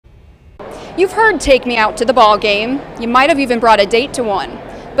You've heard "Take Me Out to the Ball Game." You might have even brought a date to one.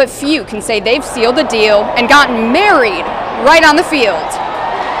 But few can say they've sealed the deal and gotten married right on the field.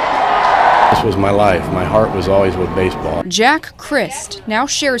 This was my life. My heart was always with baseball. Jack Christ now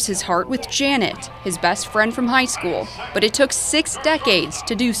shares his heart with Janet, his best friend from high school, but it took 6 decades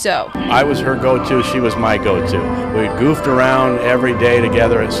to do so. I was her go-to, she was my go-to. We goofed around every day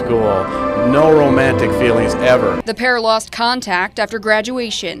together at school. No romantic feelings ever. The pair lost contact after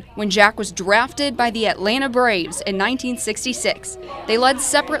graduation when Jack was drafted by the Atlanta Braves in 1966. They led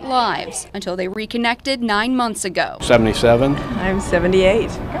separate lives until they reconnected 9 months ago. 77? I'm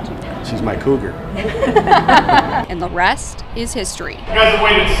 78. She's my cougar. And the rest is history. You guys have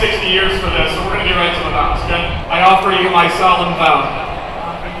waited 60 years for this, so we're going to get right to the vows, okay? I offer you my solemn vow.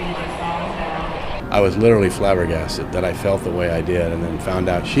 I was literally flabbergasted that I felt the way I did, and then found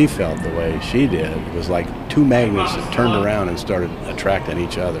out she felt the way she did. It was like two magnets that turned around and started attracting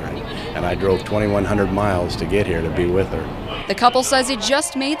each other. And I drove 2,100 miles to get here to be with her. The couple says it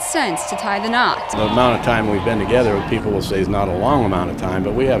just made sense to tie the knot. The amount of time we've been together, people will say is not a long amount of time,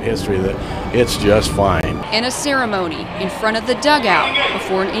 but we have history that it's just fine. And a ceremony in front of the dugout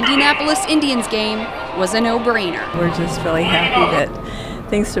before an Indianapolis Indians game was a no-brainer. We're just really happy that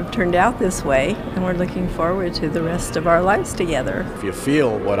things have turned out this way, and we're looking forward to the rest of our lives together. If you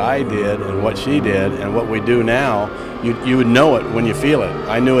feel what I did and what she did and what we do now, you would know it when you feel it.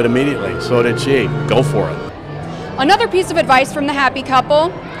 I knew it immediately, so did she. Go for it. Another piece of advice from the happy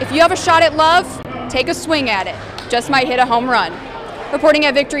couple: if you have a shot at love, take a swing at it. Just might hit a home run. Reporting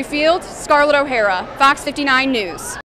at Victory Field, Scarlett O'Hara, Fox 59 News.